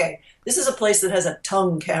was like, okay, this is a place that has a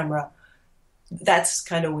tongue camera. That's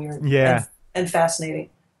kind of weird. Yeah. And fascinating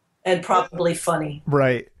and probably funny.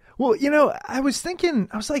 Right. Well, I was thinking,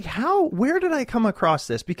 I was like, where did I come across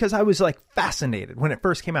this? Because I was like fascinated when it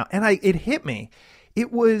first came out and it hit me.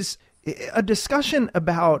 It was a discussion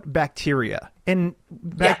about bacteria and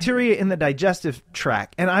bacteria in the digestive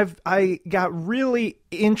tract. And I got really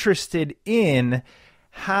interested in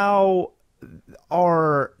how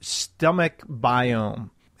our stomach biome,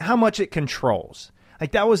 how much it controls.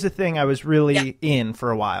 Like, that was the thing I was really in for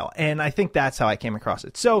a while. And I think that's how I came across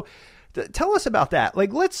it. So tell us about that.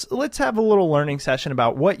 Like, let's have a little learning session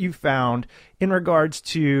about what you found in regards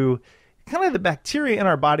to kind of the bacteria in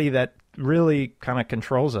our body that really kind of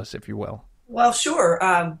controls us, if you will. Well, sure.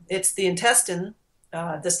 It's the intestine.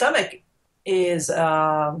 The stomach is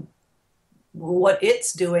what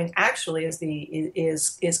it's doing actually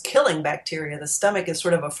is killing bacteria. The stomach is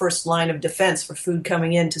sort of a first line of defense for food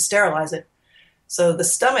coming in to sterilize it. So the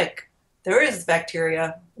stomach, there is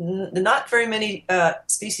bacteria. Not very many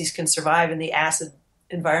species can survive in the acid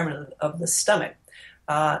environment of the stomach.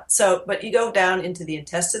 But you go down into the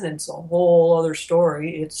intestine, and it's a whole other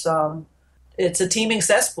story. It's a teeming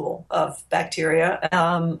cesspool of bacteria.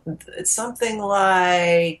 It's something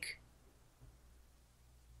like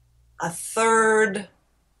a third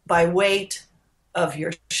by weight of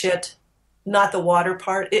your shit, not the water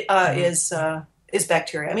part, is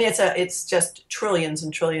bacteria. I mean, it's just trillions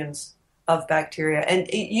and trillions of bacteria. And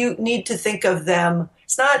you need to think of them,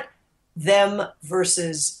 it's not them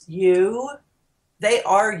versus you. They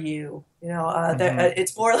are you.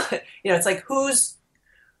 It's more like, it's like who's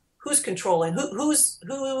who's controlling,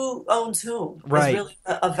 who owns whom, Right. is really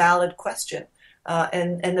a valid question.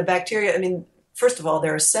 And the bacteria, I mean, first of all,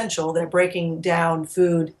 they're essential. They're breaking down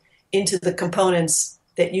food into the components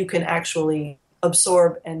that you can actually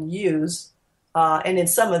absorb and use. And in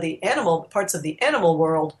some of the parts of the animal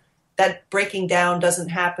world, that breaking down doesn't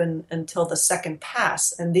happen until the second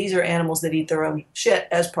pass. And these are animals that eat their own shit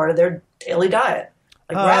as part of their daily diet.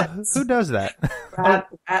 Like rabbits. Who does that?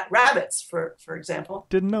 Rabbits, for example.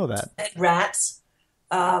 Didn't know that. And rats,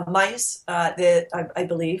 mice, I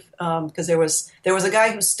believe, because there was a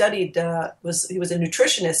guy who studied, he was a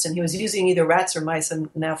nutritionist, and he was using either rats or mice, I'm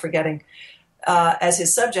now forgetting, as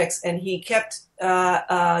his subjects, and he kept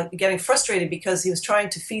getting frustrated because he was trying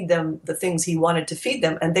to feed them the things he wanted to feed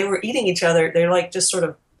them, and they were eating each other. They're like just sort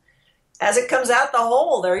of, as it comes out the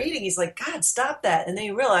hole, they're eating. He's like, God, stop that. And then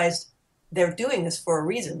he realized they're doing this for a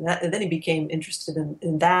reason. And then he became interested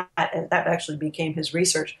in that, and that actually became his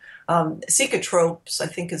research. Cecotropes, I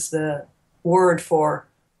think, is the word for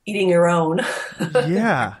eating your own.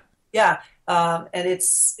 Yeah. Yeah. And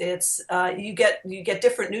it's you get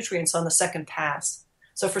different nutrients on the second pass.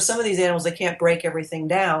 So for some of these animals, they can't break everything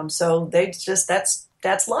down. So they just,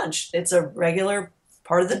 that's lunch. It's a regular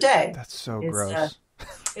part of the day. That's so gross.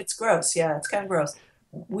 It's gross. Yeah, it's kind of gross.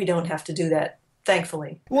 We don't have to do that,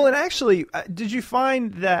 thankfully. Well, and actually, did you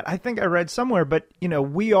find that, I think I read somewhere, but,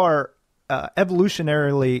 we are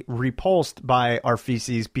evolutionarily repulsed by our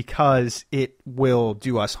feces because it will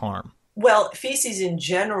do us harm. Well, feces in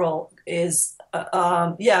general is,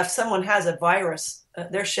 if someone has a virus,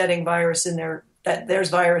 they're shedding virus in there's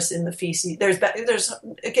virus in the feces. There's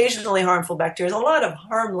occasionally harmful bacteria, a lot of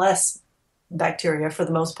harmless bacteria for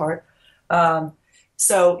the most part.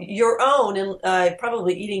 So your own, and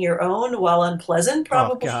probably eating your own, while unpleasant,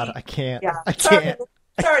 probably. Oh God, I can't. Yeah, I can't.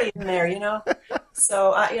 It's already in there,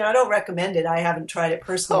 So I don't recommend it. I haven't tried it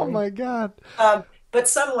personally. Oh my God. But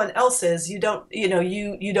someone else's, you don't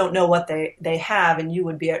know what they have, and you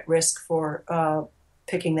would be at risk for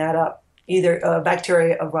picking that up, either a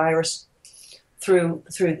bacteria, a virus, through.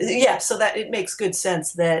 So that it makes good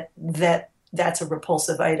sense that's a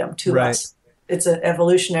repulsive item to us. It's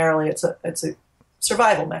evolutionarily, it's a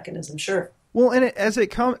survival mechanism, sure. Well, and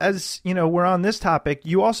we're on this topic,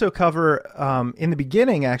 you also cover in the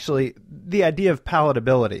beginning, actually, the idea of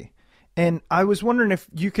palatability. And I was wondering if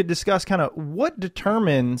you could discuss kind of what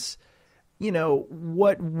determines,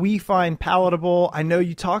 what we find palatable. I know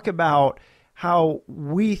you talk about how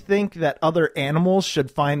we think that other animals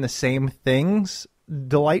should find the same things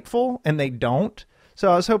delightful, and they don't.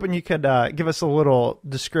 So I was hoping you could give us a little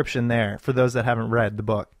description there for those that haven't read the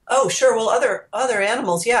book. Oh, sure. Well, other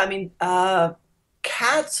animals, yeah. I mean,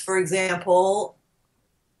 cats, for example,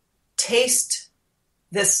 taste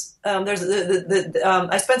this. There's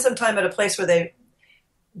I spent some time at a place where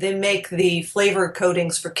they make the flavor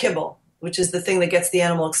coatings for kibble, which is the thing that gets the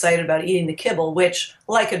animal excited about eating the kibble, which,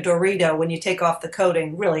 like a Dorito, when you take off the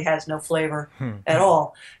coating, really has no flavor at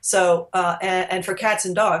all. So, and for cats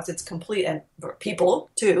and dogs, it's complete, and for people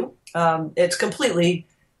too, it's completely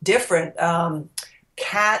different.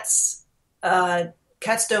 Cats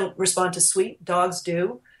don't respond to sweet. Dogs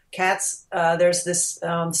do. Cats, there's this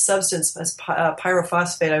substance,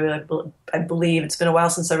 pyrophosphate, I believe. It's been a while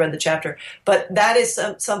since I read the chapter. But that is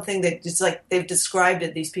something that it's like they've described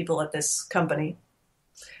it, these people at this company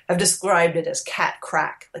have described it as cat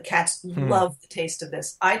crack. The cats love the taste of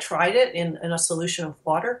this. I tried it in a solution of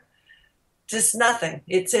water. Just nothing.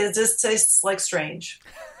 It just tastes like strange.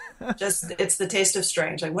 It's the taste of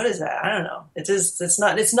strange. Like, what is that? I don't know.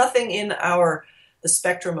 It's nothing in the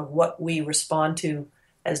spectrum of what we respond to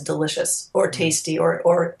as delicious or tasty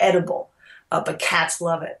or edible, but cats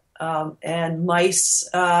love it. And mice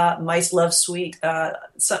love sweet.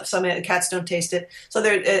 Some cats don't taste it. So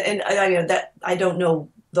I don't know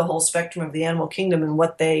the whole spectrum of the animal kingdom and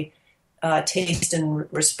what they taste and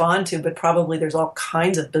respond to, but probably there's all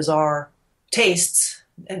kinds of bizarre tastes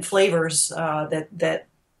and flavors that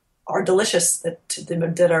are delicious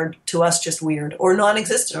that are to us just weird or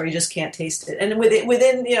non-existent, or you just can't taste it. And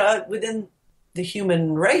within the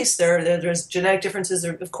human race, there's genetic differences.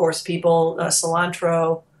 There, of course, people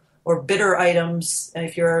cilantro or bitter items.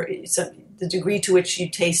 If the degree to which you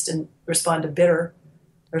taste and respond to bitter,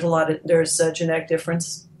 there's a genetic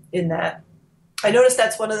difference in that. I noticed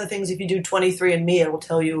that's one of the things. If you do 23andMe, it will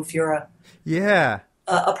tell you if you're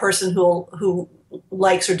a person who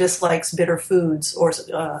likes or dislikes bitter foods, or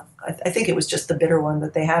I think it was just the bitter one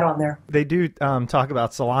that they had on there. They do talk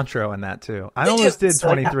about cilantro in that too. I almost did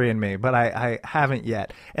 23andMe, but I haven't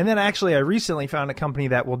yet. And then actually, I recently found a company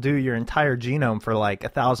that will do your entire genome for like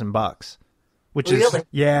 $1,000. which Really? is,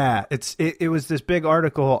 yeah, it was this big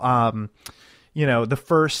article, the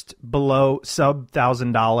first below sub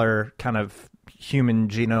 $1,000 kind of human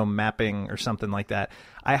genome mapping or something like that.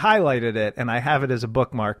 I highlighted it and I have it as a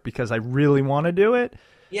bookmark because I really want to do it.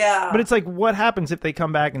 Yeah. But it's like, what happens if they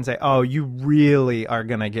come back and say, oh, you really are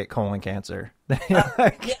going to get colon cancer?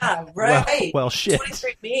 Yeah, right. Well, shit.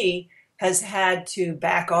 23andMe has had to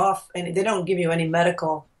back off, and they don't give you any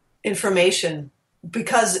medical information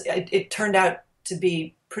because it turned out to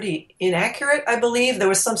be pretty inaccurate, I believe. There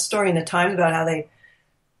was some story in the Times about how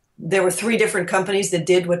there were 3 different companies that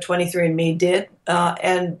did what 23andMe did,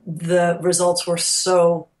 and the results were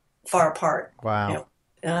so far apart. Wow.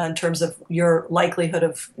 In terms of your likelihood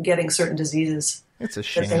of getting certain diseases. It's a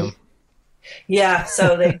shame. Yeah,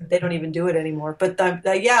 so they don't even do it anymore. But I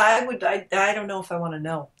don't know if I want to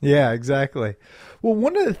know. Yeah, exactly. Well,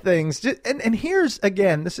 one of the things, and here's,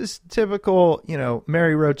 again, this is typical,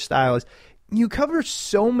 Mary Roach style, is you cover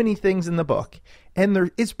so many things in the book.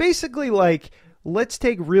 And it's basically like, let's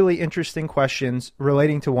take really interesting questions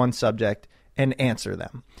relating to one subject and answer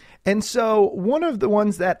them. And so one of the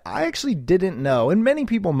ones that I actually didn't know, and many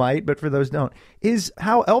people might, but for those don't, is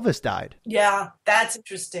how Elvis died. Yeah, that's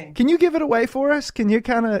interesting. Can you give it away for us? Can you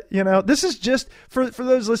kind of, this is just, for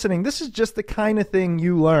those listening, this is just the kind of thing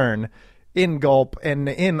you learn in Gulp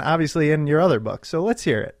and obviously in your other books. So let's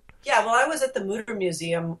hear it. Yeah, well, I was at the Mutter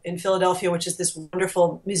Museum in Philadelphia, which is this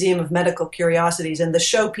wonderful museum of medical curiosities. And the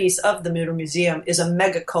showpiece of the Mutter Museum is a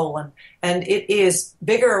megacolon. And it is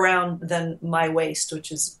bigger around than my waist,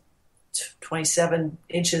 which is 27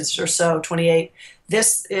 inches or so, 28.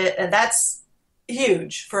 That's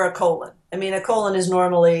huge for a colon. I mean, a colon is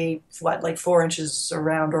normally like 4 inches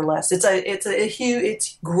around or less.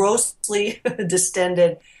 It's grossly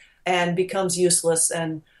distended and becomes useless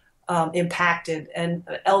and impacted. And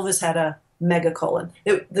Elvis had a megacolon.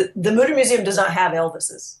 The Mutter Museum does not have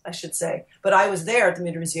Elvises, I should say. But I was there at the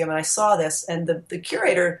Mutter Museum and I saw this, and the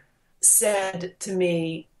curator said to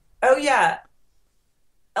me, "Oh yeah,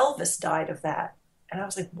 Elvis died of that." And I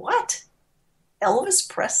was like, what? Elvis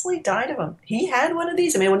Presley died of them? He had one of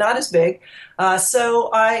these? I mean, well, not as big. So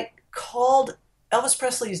I called Elvis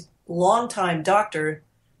Presley's longtime doctor,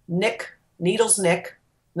 Needles Nick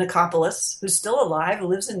Nicopolis, who's still alive, who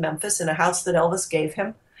lives in Memphis in a house that Elvis gave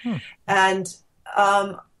him. And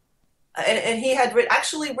he had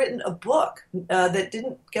actually written a book that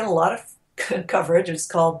didn't get a lot of coverage. It's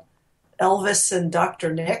called Elvis and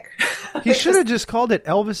Dr. Nick. He should have just called it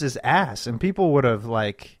Elvis's ass, and people would have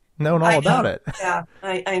known all about it. Yeah,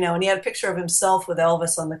 I know. And he had a picture of himself with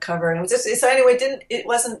Elvis on the cover, and it was just, so anyway. It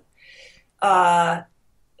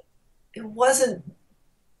wasn't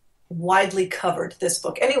widely covered, this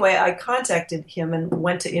book. Anyway, I contacted him and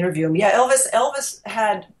went to interview him. Yeah, Elvis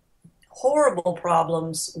had horrible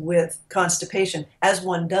problems with constipation, as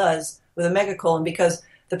one does with a megacolon, because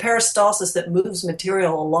the peristalsis that moves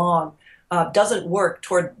material along doesn't work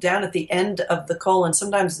down at the end of the colon.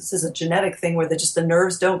 Sometimes this is a genetic thing where the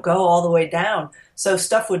nerves don't go all the way down. So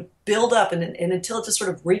stuff would build up and until it just sort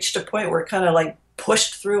of reached a point where it kind of like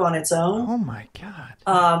pushed through on its own. Oh my God.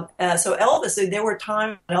 So Elvis, there were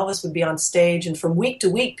times when Elvis would be on stage, and from week to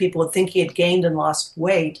week, people would think he had gained and lost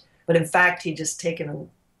weight. But in fact, he'd just taken a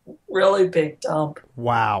really big dump.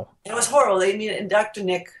 Wow. It was horrible. And Dr.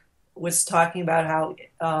 Nick was talking about how,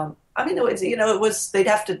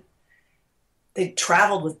 they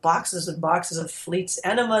traveled with boxes and boxes of Fleet's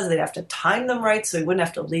enemas. They'd have to time them right so he wouldn't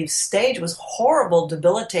have to leave stage. It was horrible,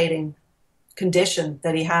 debilitating condition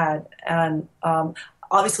that he had. And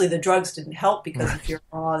obviously the drugs didn't help because if you're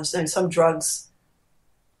some drugs,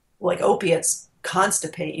 like opiates,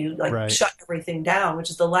 constipate you, shut everything down, which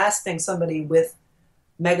is the last thing somebody with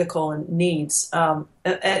megacolon needs. And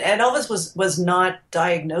Elvis was not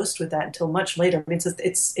diagnosed with that until much later. I mean,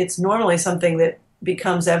 it's normally something that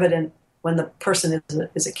becomes evident when the person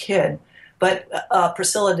is a kid. But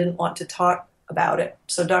Priscilla didn't want to talk about it.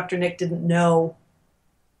 So Dr. Nick didn't know,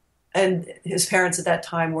 and his parents at that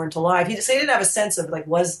time weren't alive. He didn't have a sense of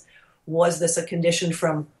was this a condition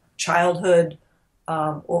from childhood,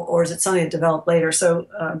 or is it something that developed later?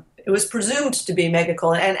 So it was presumed to be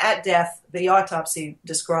megacolon. And at death, the autopsy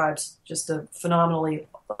describes just a phenomenally,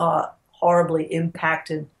 horribly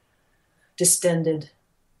impacted, distended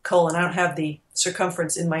colon. I don't have the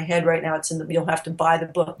circumference in my head right now. You'll have to buy the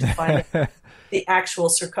book to find the actual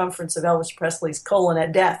circumference of Elvis Presley's colon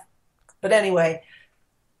at death. But anyway,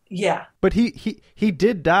 yeah. But he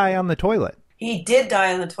did die on the toilet. He did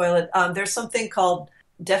die on the toilet. There's something called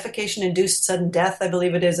defecation-induced sudden death, I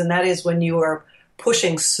believe it is, and that is when you are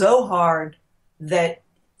pushing so hard that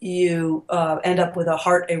you end up with a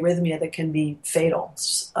heart arrhythmia that can be fatal.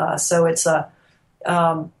 So it's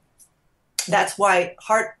That's why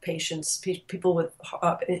heart patients, people with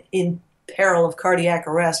in peril of cardiac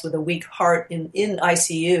arrest with a weak heart in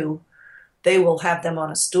ICU, they will have them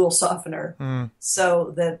on a stool softener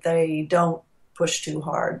so that they don't push too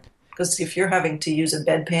hard. Because if you're having to use a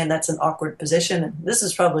bedpan, that's an awkward position. And this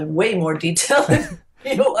is probably way more detailed than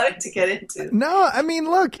you wanted to get into. No, I mean,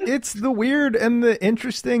 look, it's the weird and the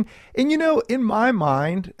interesting. And, in my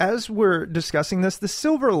mind, as we're discussing this, the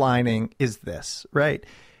silver lining is this, right?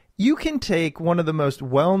 You can take one of the most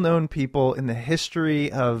well-known people in the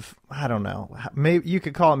history of, I don't know, maybe you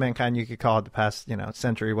could call it mankind, you could call it the past,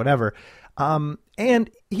 century, whatever. And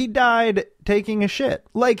he died taking a shit.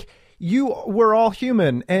 Like, we're all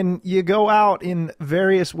human, and you go out in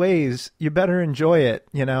various ways. You better enjoy it.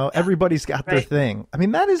 Everybody's got their thing. I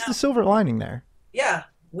mean, that is the silver lining there. Yeah,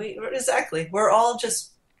 exactly. We're all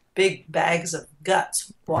just big bags of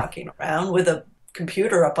guts walking around with a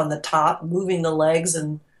computer up on the top, moving the legs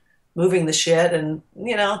and moving the shit. And,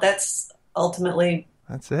 that's ultimately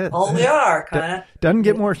that's it. All we are, kind of. Doesn't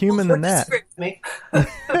get more human than that. Me.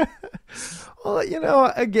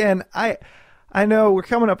 Well, again, I know we're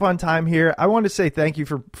coming up on time here. I want to say thank you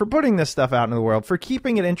for putting this stuff out into the world, for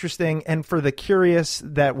keeping it interesting, and for the curious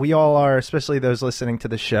that we all are, especially those listening to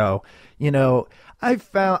the show. So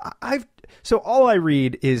all I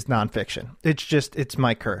read is nonfiction. It's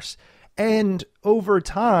my curse. And over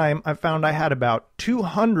time, I found I had about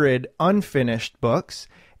 200 unfinished books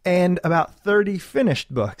and about 30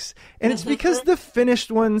 finished books. And it's because the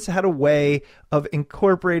finished ones had a way of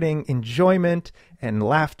incorporating enjoyment and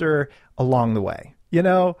laughter along the way,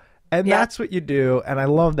 and that's what you do. And I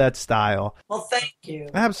love that style. Well, thank you.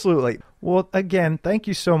 Absolutely. Well, again, thank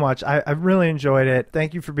you so much. I really enjoyed it.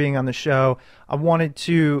 Thank you for being on the show. I wanted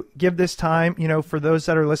to give this time, for those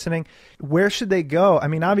that are listening, where should they go? I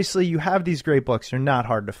mean, obviously you have these great books. They're not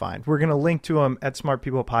hard to find. We're going to link to them at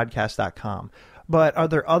smartpeoplepodcast.com. But are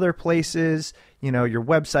there other places, your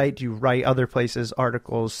website, do you write other places,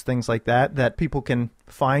 articles, things like that people can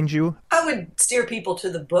find you? I would steer people to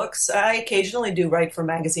the books. I occasionally do write for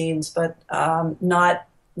magazines, but not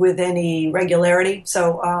with any regularity.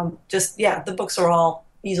 So the books are all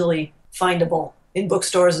easily findable in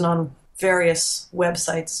bookstores and on various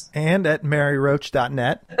websites. And at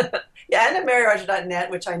maryroach.net. Yeah, and at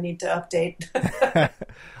maryroach.net, which I need to update.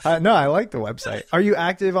 No, I like the website. Are you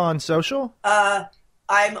active on social? I'm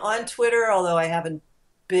on Twitter, although I haven't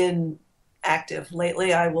been active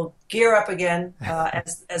lately. I will gear up again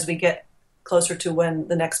as we get closer to when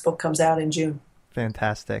the next book comes out in June.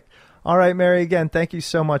 Fantastic. All right, Mary, again, thank you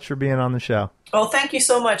so much for being on the show. Oh, thank you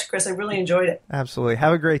so much, Chris. I really enjoyed it. Absolutely.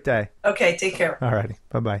 Have a great day. Okay, take care. All righty.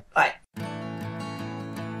 Bye-bye. Bye.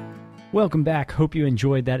 Welcome back. Hope you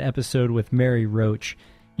enjoyed that episode with Mary Roach.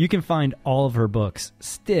 You can find all of her books,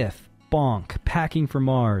 Stiff, Bonk, Packing for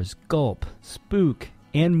Mars, Gulp, Spook,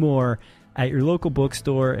 and more at your local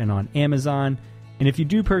bookstore and on Amazon. And if you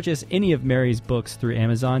do purchase any of Mary's books through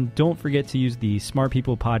Amazon, don't forget to use the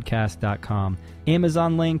smartpeoplepodcast.com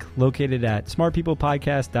Amazon link located at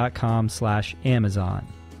smartpeoplepodcast.com/Amazon.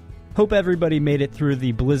 Hope everybody made it through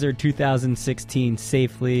the Blizzard 2016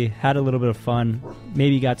 safely, had a little bit of fun,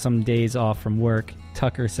 maybe got some days off from work.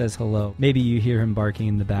 Tucker says hello. Maybe you hear him barking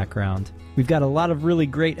in the background. We've got a lot of really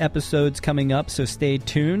great episodes coming up, so stay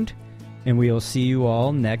tuned, and we'll see you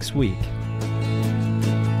all next week.